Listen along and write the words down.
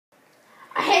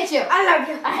hate you. I love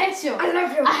you. I hate you. I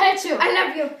love you. I hate you. I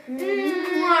love you.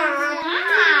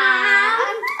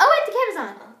 Oh wait, the camera's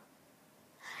on.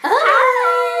 Hi.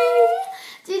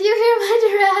 Did you hear my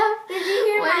giraffe? Did you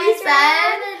hear what my he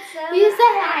said? giraffe? He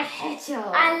said, I hate you.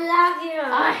 I love you.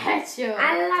 I hate you.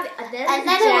 I love you.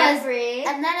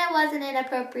 And then it was an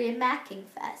inappropriate macking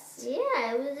fest.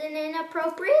 Yeah, it was an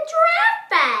inappropriate giraffe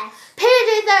fest.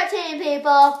 PG-13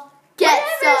 people. Get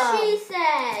Whatever some. she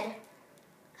said.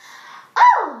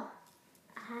 Oh.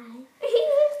 Hi.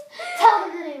 Tell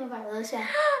them the name of our little show.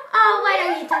 Oh, why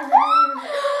don't you tell them the name?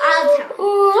 I'll tell them.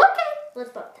 Ooh, okay.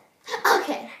 Let's both.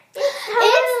 Okay.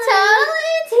 It's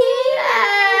totally Tina.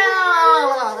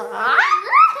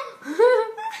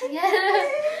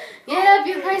 Get up,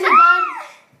 you crazy bun.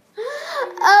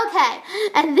 Okay,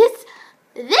 and this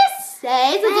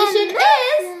day's edition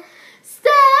is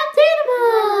Stuffed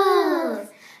Animals.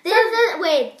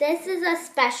 This is a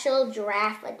special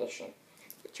giraffe edition.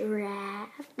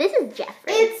 Giraffe. This is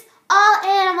Jeffrey. It's all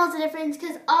animals are different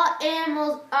because all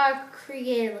animals are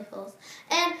creatables.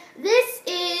 And this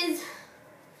is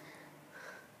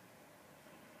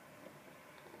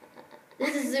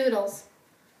Zoodles.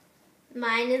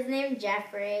 Mine is named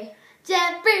Jeffrey.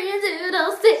 Jeffrey and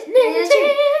Zoodles sitting in a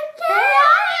tree.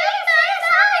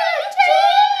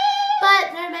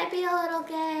 But they might be a little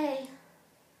gay.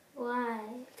 Why?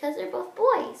 Because they're both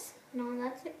boys. No,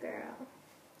 that's a girl.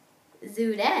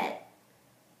 Zoodette.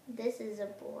 This is a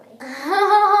boy. Okay.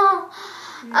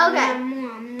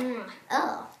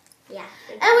 Oh. Yeah.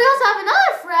 And we also have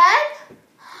another friend.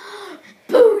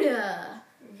 Buddha.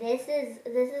 This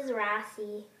is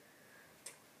Rossi.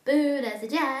 Buddha's a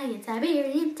giant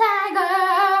Siberian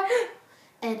tiger.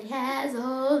 And he has a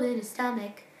hole in his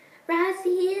stomach. Rossi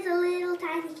is a little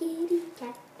tiny kitty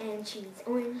cat. And she's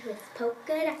orange with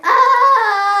polka dots.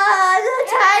 Ah, the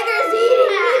tiger's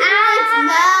eating its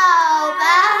mouth.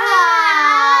 Ah.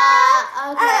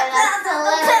 Okay, that's a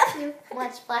little too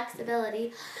much flexibility.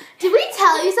 Did we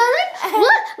tell you something?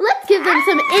 Let's give them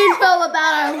some info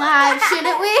about our lives,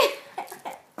 shouldn't we?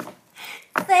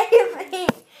 Save me.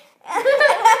 Okay.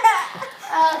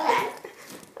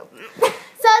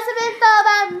 So some info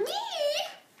about me.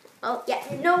 Oh, yeah.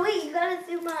 No, wait, you gotta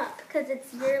zoom up because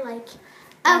it's your, like...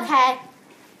 Okay.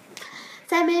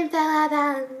 Some info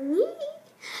about me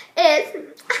is...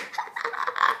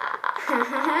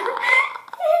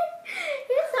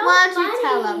 Why don't you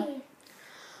tell them?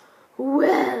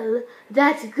 Well,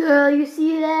 that girl you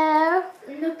see there,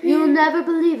 you'll never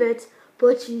believe it,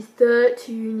 but she's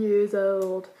 13 years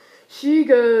old. She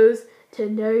goes to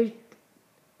no...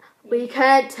 We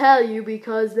can't tell you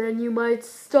because then you might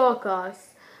stalk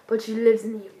us, but she lives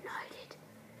in the United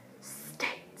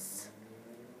States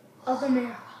of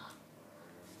America.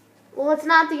 Well, it's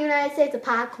not the United States of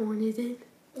popcorn, is it?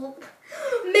 Well,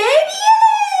 maybe it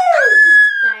is!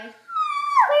 Sorry.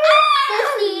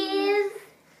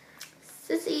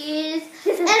 Sissies.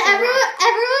 And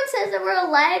everyone says that we're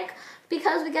alike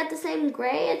because we get the same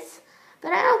grades,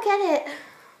 but I don't get it.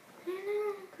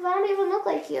 Because I don't even look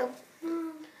like you.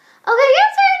 Okay, your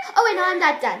turn. Oh, wait, no, I'm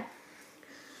not done.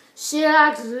 She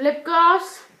likes lip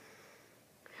gloss.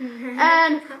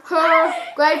 And her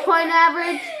grade point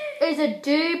average is a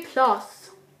D+.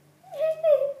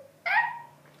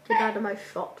 Get out of my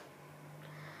shot.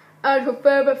 And her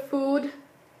favorite food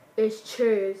is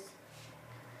cheese.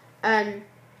 And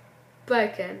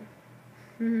bacon.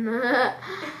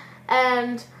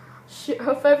 And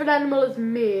her favorite animal is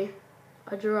me,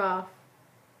 a giraffe.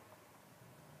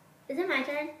 Is it my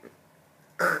turn?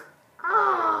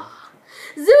 Ah,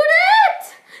 Zoodette!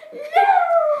 No!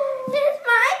 It's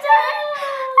my turn!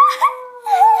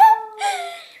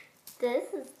 This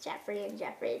is Jeffrey, and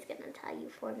Jeffrey is going to tell you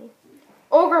for me.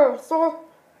 Okay, so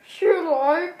she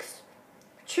likes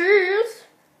cheese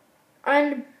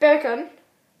and bacon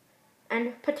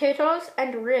and potatoes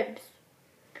and ribs.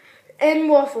 And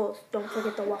waffles. Don't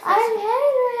forget the waffles. I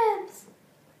hate ribs.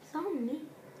 So mean.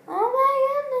 Oh my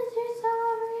goodness, you're so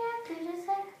overreactive,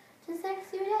 just like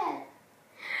Zoodette.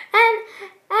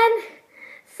 And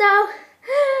so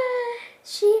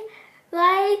she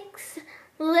likes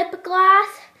lip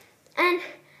gloss and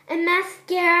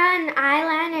mascara and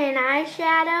eyeliner and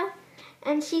eyeshadow,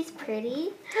 and she's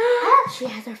pretty. She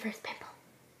has her first pimple.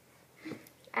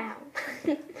 Ow.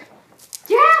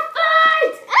 Giraffe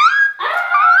fight!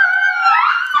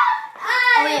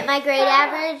 Oh wait, my grade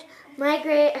average.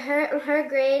 Her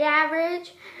grade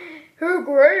average. Her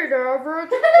grade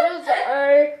average is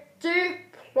a D+,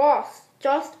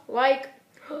 just like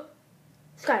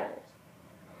Skylar's.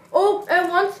 Oh, and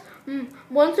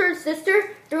once her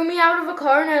sister threw me out of a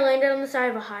car and I landed on the side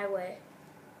of a highway.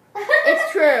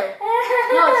 It's true.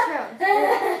 No, it's true.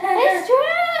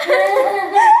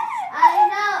 I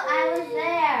was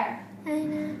there. I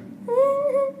know.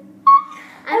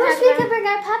 I wish we could bring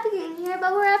our puppy in here,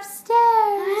 but we're upstairs.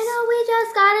 I know, we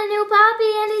just got a new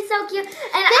puppy and he's so cute.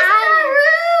 And this is our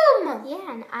room.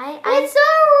 Yeah, and it's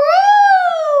our room.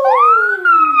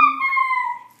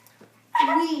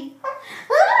 We.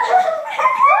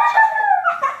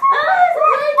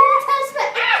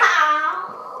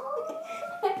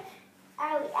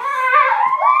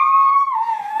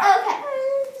 Okay.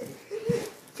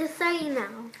 Just so you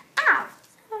know. Ow.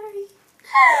 Sorry.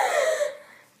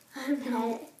 I'm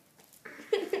not.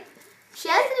 She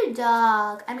has a new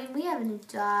dog. I mean, we have a new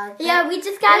dog. Yeah, we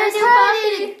just got a new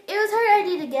puppy. It was her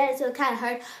idea to get it, so it kind of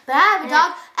hurt. But I have a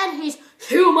dog, and he's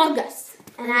humongous.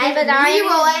 And I have a dog,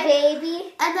 Leroy,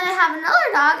 baby. And then I have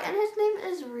another dog, and his name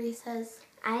is Reese's.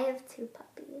 I have 2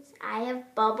 puppies. I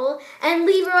have Bubble, and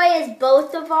Leroy is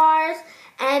both of ours.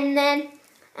 And then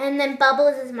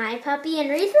Bubbles is my puppy, and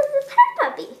Reese's is her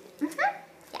puppy. Mm-hmm.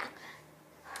 Yeah.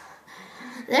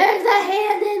 There's a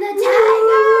hand in the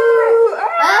tiger.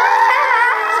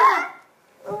 Ah!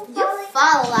 You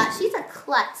fall a lot. She's a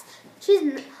klutz.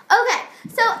 Okay.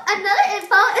 So another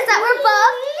info is that we're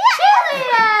both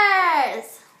cheerleaders.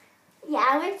 Yeah,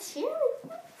 we're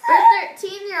cheerleaders. We're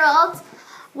 13-year-olds.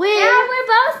 Yeah, we're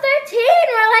both 13.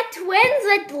 We're like twins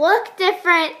that look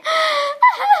different.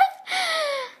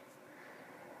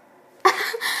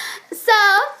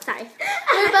 Sorry.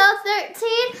 We're both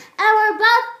 13, and we're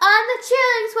both on the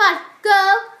cheerleading squad. Go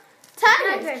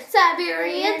Tigers,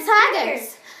 Siberian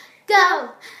Tigers.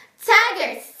 Go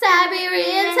Tigers,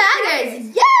 Siberian Tigers.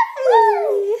 Yay!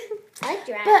 I like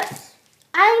dress. But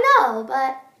I know,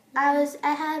 but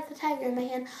I had the tiger in my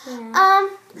hand. Yeah.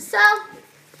 So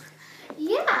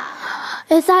yeah.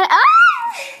 Is that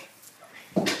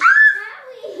Now we're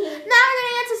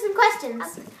gonna answer some questions.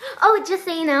 Oh, just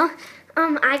so you know,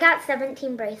 I got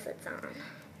 17 bracelets on.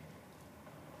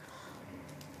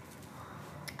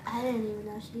 I didn't even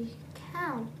know she could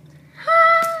count.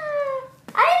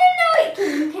 I didn't know it. Can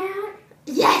you count?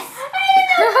 Yes. I didn't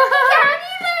know you could count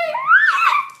either.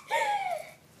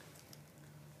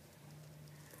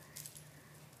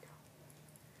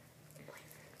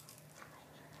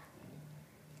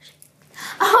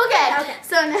 Okay.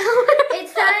 So now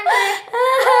It's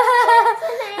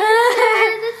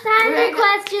time for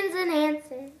questions and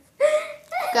answers.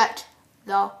 Got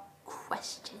the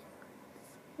question.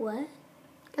 What?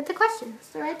 Got the questions.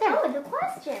 They're right there. Oh, the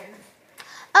questions.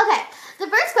 Okay. The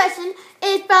first question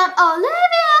is from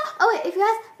Olivia. Oh wait, if you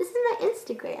guys, this is my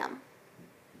Instagram.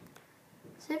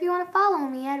 So if you want to follow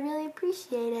me, I'd really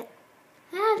appreciate it.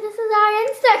 Yeah, this is our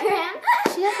Instagram.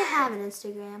 She doesn't have an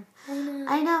Instagram.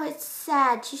 I know, it's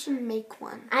sad. She should make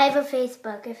one. I have a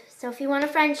Facebook. If you want to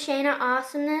friend Shana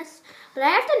Awesomeness, but I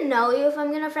have to know you if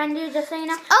I'm going to friend you, just so you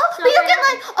know. Oh, so but you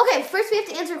can okay, first we have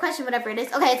to answer a question, whatever it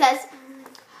is. Okay, it says,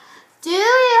 do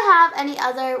you have any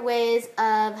other ways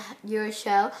of your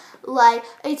show, like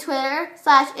a Twitter /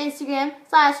 Instagram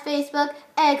 / Facebook,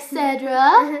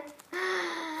 etc.?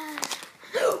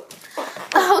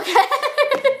 Okay.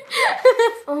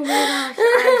 Oh my gosh,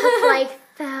 I just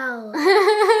fell.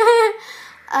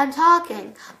 I'm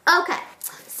talking. Okay.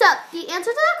 So, the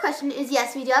answer to that question is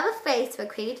yes, we do have a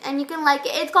Facebook page, and you can like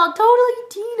it. It's called Totally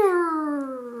Tina.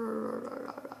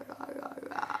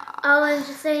 Oh, and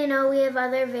just so you know, we have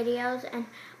other videos, and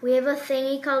we have a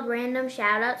thingy called Random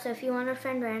Shoutouts, so if you want to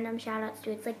friend Random Shoutouts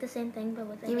too, it's like the same thing, but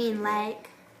with You mean like?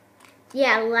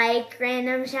 Yeah, like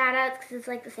Random Shoutouts, because it's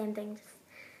like the same thing, just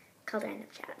called Random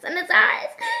Shoutouts, and it's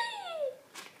ours.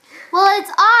 Well, it's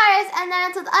ours, and then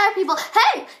it's with other people.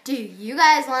 Hey, do you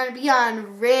guys want to be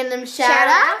on Random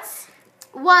Shoutouts?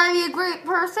 Want to be a great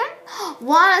person?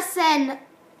 Want to send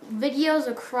videos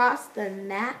across the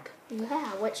map?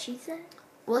 Yeah, what she said.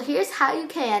 Well, here's how you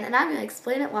can, and I'm going to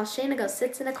explain it while Shana goes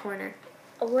sits in a corner.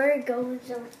 Or goes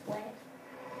away.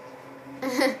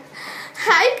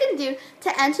 How you can do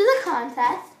to enter the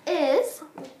contest is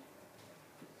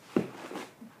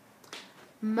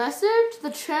message the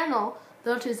channel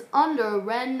that is under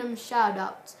Random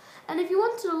Shoutouts. And if you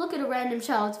want to look at a Random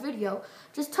Shoutouts video,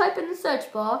 just type in the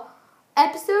search bar,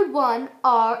 episode 1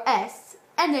 RS,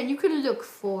 and then you can look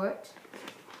for it.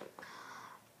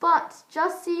 But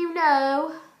just so you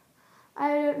know, I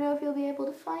don't know if you'll be able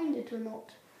to find it or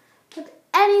not. But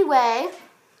anyway,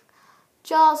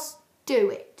 just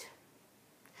do it.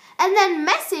 And then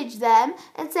message them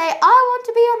and say, I want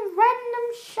to be on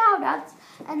Random Shoutouts.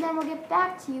 And then we'll get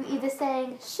back to you either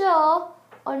saying sure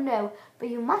or no. But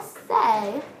you must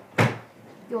say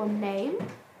your name,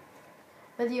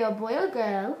 whether you're a boy or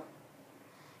girl,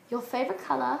 your favorite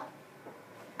color,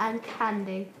 and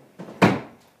candy.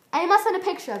 And you must send a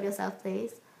picture of yourself,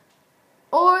 please.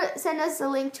 Or send us a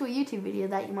link to a YouTube video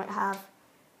that you might have.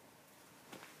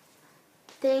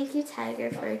 Thank you,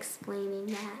 Tiger, for explaining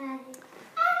that.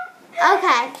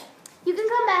 Okay, you can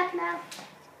come back now.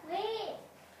 Wait.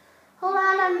 Hold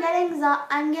on, I'm getting Zuyat.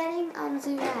 I'm putting on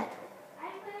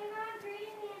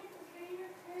green pants. Green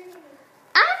is hurting.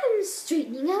 I'm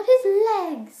straightening out his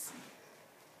legs.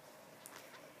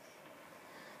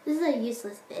 This is a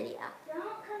useless video. Don't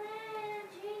come in. I'm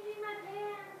changing my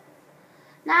pants.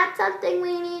 Not something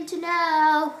we need to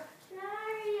know.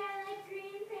 Sorry, I like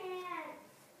green pants.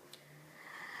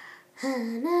 Na,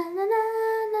 na, na,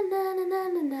 na, na, na,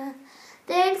 na, na.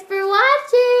 Thanks for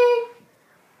watching.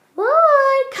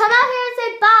 Bye. Come out here and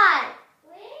say bye.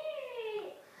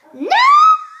 Wait. No!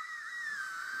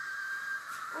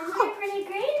 I'm wearing pretty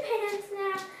green pants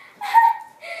now.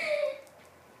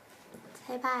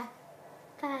 Say bye.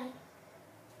 Bye.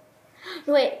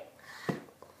 Wait.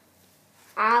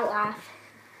 I'll laugh.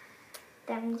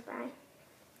 That means bye.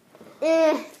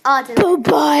 Oh,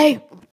 bye.